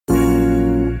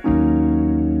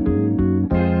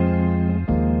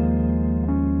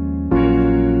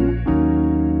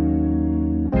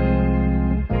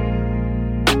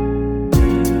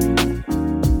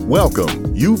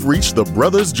Welcome. You've reached the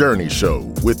Brothers Journey Show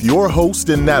with your host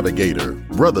and navigator,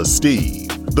 Brother Steve.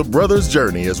 The Brothers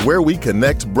Journey is where we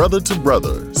connect brother to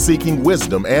brother, seeking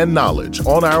wisdom and knowledge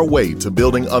on our way to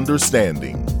building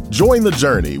understanding. Join the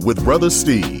journey with Brother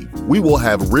Steve. We will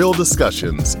have real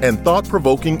discussions and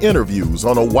thought-provoking interviews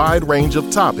on a wide range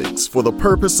of topics for the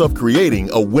purpose of creating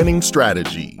a winning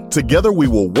strategy. Together we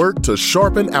will work to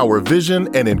sharpen our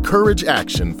vision and encourage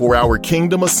action for our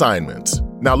kingdom assignment.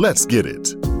 Now let's get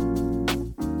it.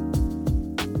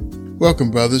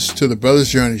 Welcome, brothers, to the Brothers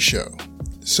Journey Show.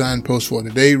 The signpost for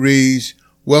today reads,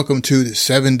 Welcome to the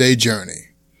 7-Day Journey.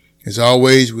 As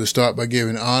always, we'll start by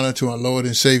giving honor to our Lord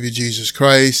and Savior Jesus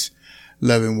Christ,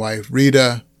 loving wife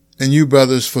Rita, and you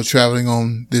brothers for traveling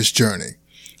on this journey.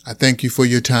 I thank you for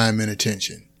your time and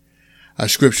attention. Our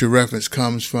scripture reference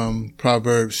comes from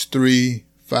Proverbs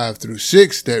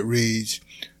 3:5-6 that reads,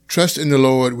 Trust in the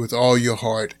Lord with all your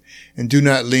heart and do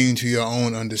not lean to your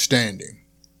own understanding.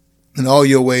 In all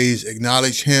your ways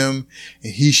acknowledge him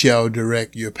and he shall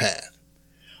direct your path.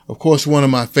 Of course, one of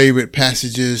my favorite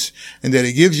passages, and that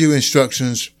it gives you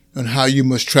instructions on how you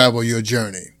must travel your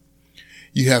journey.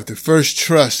 You have to first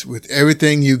trust with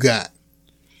everything you got,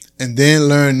 and then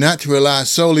learn not to rely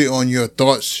solely on your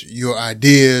thoughts, your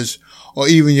ideas, or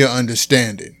even your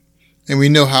understanding. And we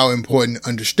know how important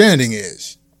understanding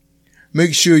is.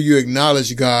 Make sure you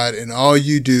acknowledge God in all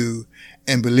you do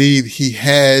and believe he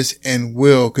has and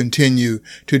will continue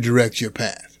to direct your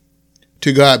path.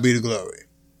 To God be the glory.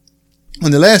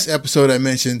 On the last episode, I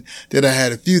mentioned that I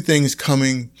had a few things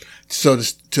coming to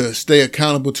stay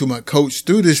accountable to my coach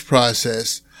through this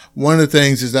process. One of the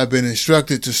things is I've been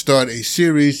instructed to start a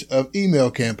series of email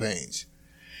campaigns.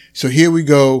 So here we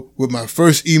go with my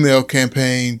first email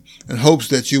campaign in hopes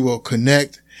that you will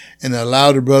connect and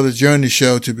allow the Brothers Journey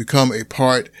Show to become a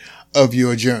part of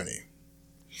your journey.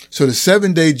 So the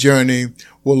 7-Day Journey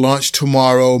will launch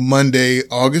tomorrow, Monday,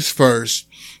 August 1st,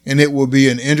 and it will be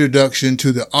an introduction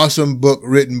to the awesome book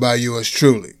written by yours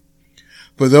truly.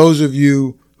 For those of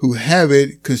you who have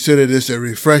it, consider this a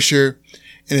refresher.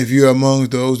 And if you're among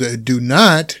those that do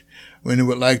not, when you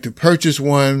would like to purchase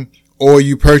one, or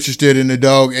you purchased it and the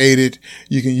dog ate it,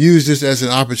 you can use this as an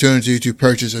opportunity to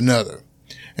purchase another.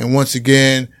 And once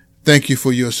again, thank you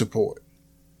for your support.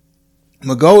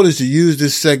 My goal is to use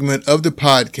this segment of the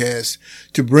podcast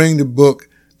to bring the book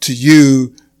to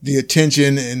you, the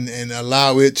attention, and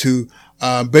allow it to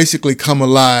basically come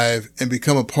alive and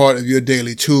become a part of your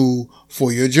daily tool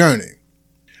for your journey.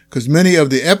 Because many of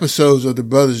the episodes of the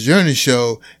Brothers Journey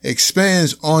Show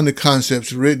expands on the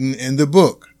concepts written in the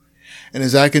book. And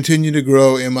as I continue to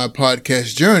grow in my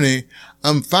podcast journey,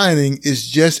 I'm finding it's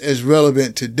just as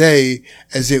relevant today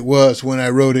as it was when I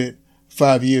wrote it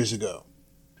 5 years ago.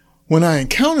 When I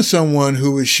encounter someone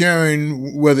who is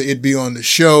sharing, whether it be on the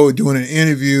show, doing an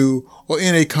interview, or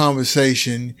in a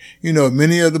conversation,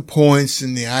 many of the points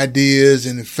and the ideas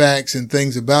and the facts and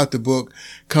things about the book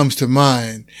comes to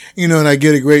mind. And I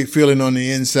get a great feeling on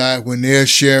the inside when they're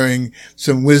sharing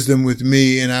some wisdom with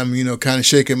me, and I'm, kind of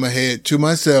shaking my head to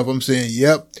myself. I'm saying,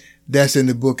 yep, that's in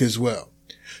the book as well.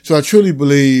 So I truly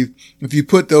believe if you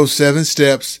put those 7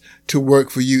 steps to work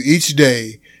for you each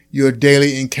day, your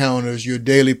daily encounters, your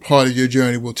daily part of your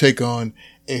journey will take on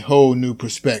a whole new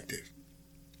perspective.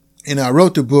 And I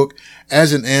wrote the book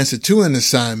as an answer to an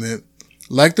assignment.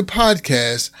 Like the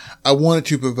podcast, I wanted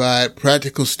to provide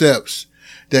practical steps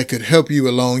that could help you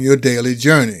along your daily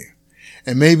journey.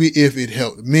 And maybe if it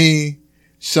helped me,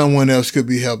 someone else could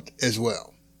be helped as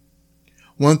well.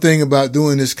 One thing about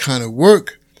doing this kind of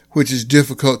work, which is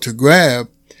difficult to grab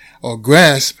or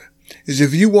grasp, is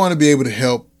if you want to be able to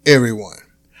help everyone.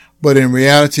 But in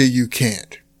reality, you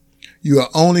can't. You are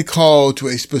only called to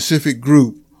a specific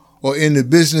group, or in the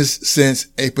business sense,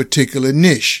 a particular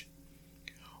niche.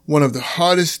 One of the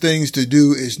hardest things to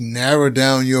do is narrow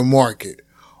down your market,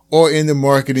 or in the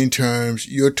marketing terms,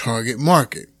 your target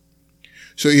market.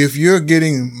 So if you're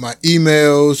getting my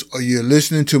emails or you're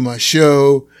listening to my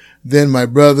show, then my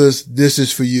brothers, this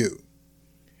is for you.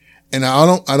 And I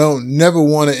don't never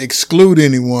want to exclude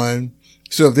anyone.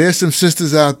 So if there's some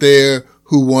sisters out there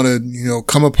who want to,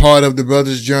 come a part of the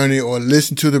Brothers Journey or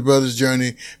listen to the Brothers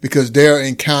Journey because they're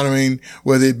encountering,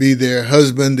 whether it be their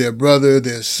husband, their brother,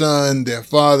 their son, their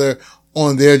father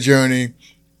on their journey,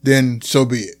 then so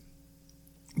be it.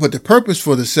 But the purpose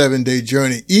for the 7-Day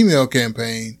Journey email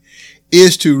campaign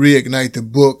is to reignite the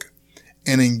book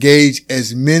and engage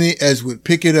as many as would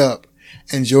pick it up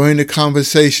and join the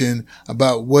conversation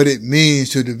about what it means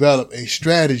to develop a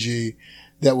strategy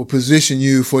that will position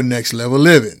you for next level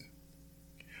living.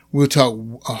 We'll talk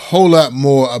a whole lot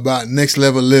more about next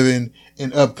level living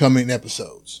in upcoming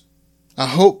episodes. I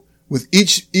hope With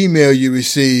each email you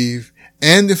receive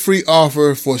and the free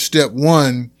offer for step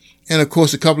 1, and of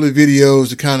course a couple of videos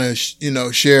to kind of,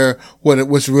 share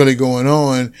what's really going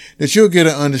on, that you'll get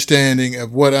an understanding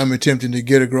of what I'm attempting to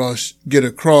get across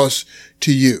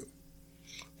to you.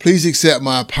 Please accept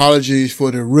my apologies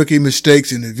for the rookie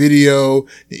mistakes in the video,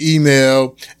 the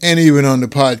email, and even on the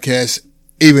podcast,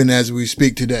 even as we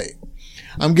speak today.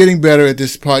 I'm getting better at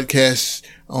this podcast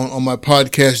on my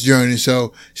podcast journey,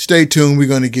 so stay tuned. We're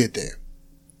going to get there.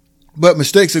 But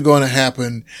mistakes are going to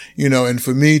happen, and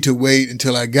for me to wait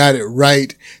until I got it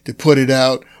right to put it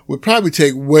out would probably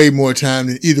take way more time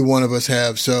than either one of us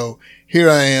have. So here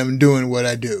I am doing what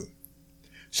I do.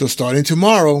 So starting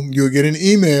tomorrow, you'll get an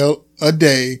email a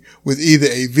day with either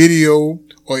a video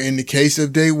or, in the case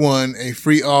of day 1, a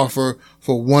free offer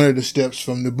for one of the steps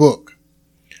from the book.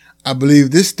 I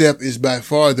believe this step is by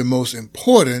far the most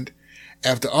important.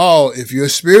 After all, if your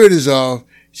spirit is off,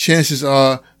 chances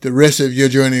are the rest of your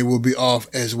journey will be off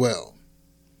as well.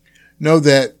 Know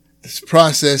that this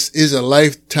process is a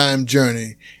lifetime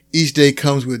journey. Each day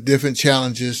comes with different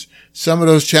challenges. Some of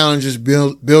those challenges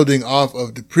building off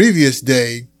of the previous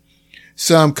day,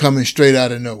 some coming straight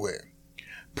out of nowhere.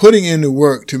 Putting in the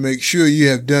work to make sure you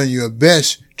have done your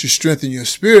best to strengthen your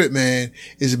spirit, man,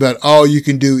 is about all you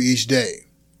can do each day.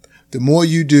 The more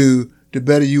you do, the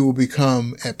better you will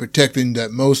become at protecting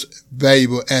that most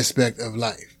valuable aspect of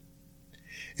life.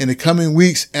 In the coming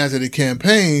weeks after the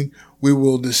campaign, we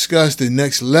will discuss the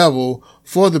next level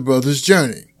for the Brothers'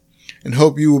 Journey and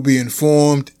hope you will be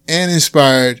informed and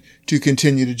inspired to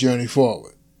continue the journey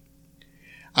forward.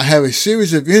 I have a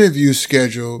series of interviews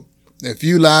scheduled, a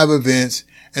few live events,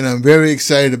 and I'm very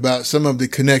excited about some of the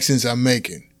connections I'm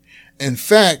making. In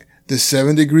fact, the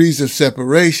 7 degrees of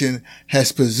separation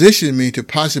has positioned me to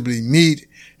possibly meet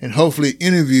and hopefully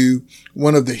interview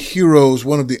one of the heroes,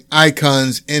 one of the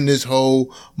icons in this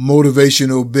whole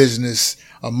motivational business,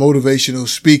 a motivational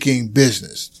speaking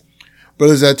business.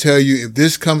 Brothers, I tell you, if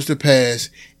this comes to pass,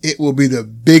 it will be the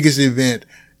biggest event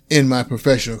in my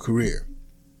professional career.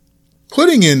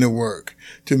 Putting in the work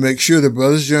to make sure the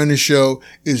Brothers' Journey show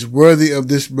is worthy of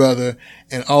this brother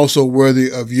and also worthy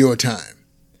of your time.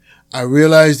 I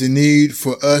realize the need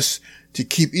for us to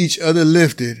keep each other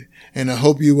lifted, and I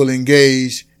hope you will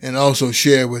engage and also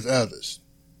share with others.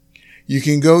 You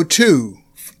can go to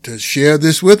share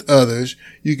this with others,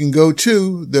 you can go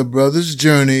to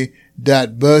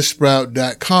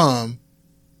thebrothersjourney.buzzsprout.com,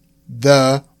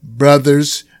 the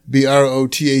Brothers,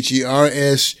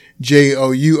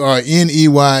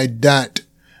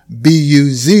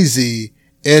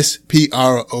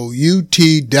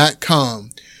 BROTHERSJOURNEY.BUZZSPROUT.com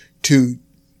to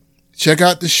check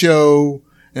out the show,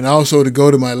 and also to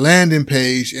go to my landing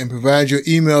page and provide your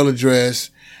email address,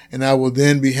 and I will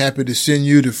then be happy to send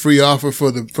you the free offer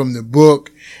from the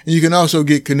book. And you can also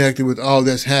get connected with all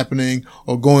that's happening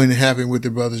or going to happen with the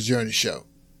Brothers' Journey show.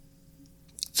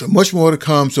 So much more to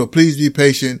come, so please be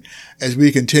patient as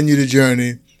we continue the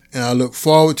journey, and I look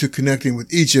forward to connecting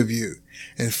with each of you.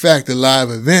 In fact, the live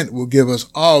event will give us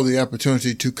all the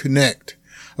opportunity to connect.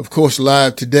 Of course,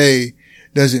 live today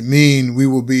doesn't mean we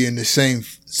will be in the same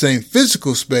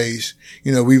physical space.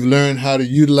 We've learned how to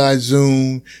utilize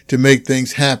Zoom to make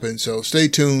things happen. So stay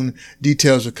tuned.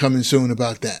 Details are coming soon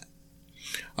about that.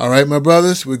 All right, my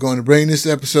brothers, we're going to bring this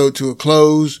episode to a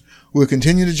close. We'll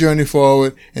continue the journey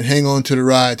forward and hang on to the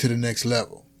ride to the next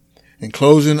level. In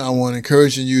closing, I want to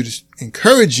encourage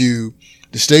you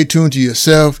to stay tuned to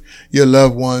yourself, your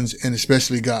loved ones, and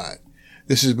especially God.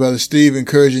 This is Brother Steve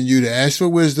encouraging you to ask for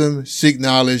wisdom, seek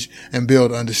knowledge, and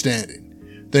build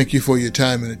understanding. Thank you for your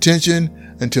time and attention.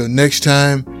 Until next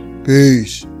time,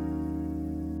 peace.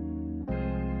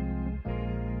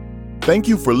 Thank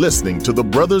you for listening to the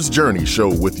Brothers' Journey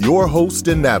Show with your host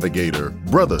and navigator,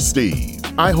 Brother Steve.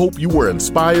 I hope you were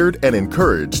inspired and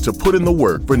encouraged to put in the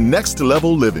work for next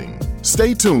level living.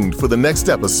 Stay tuned for the next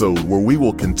episode where we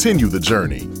will continue the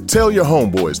journey. Tell your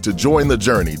homeboys to join the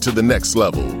journey to the next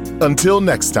level. Until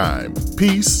next time,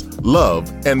 peace,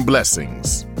 love, and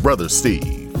blessings. Brother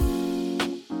Steve.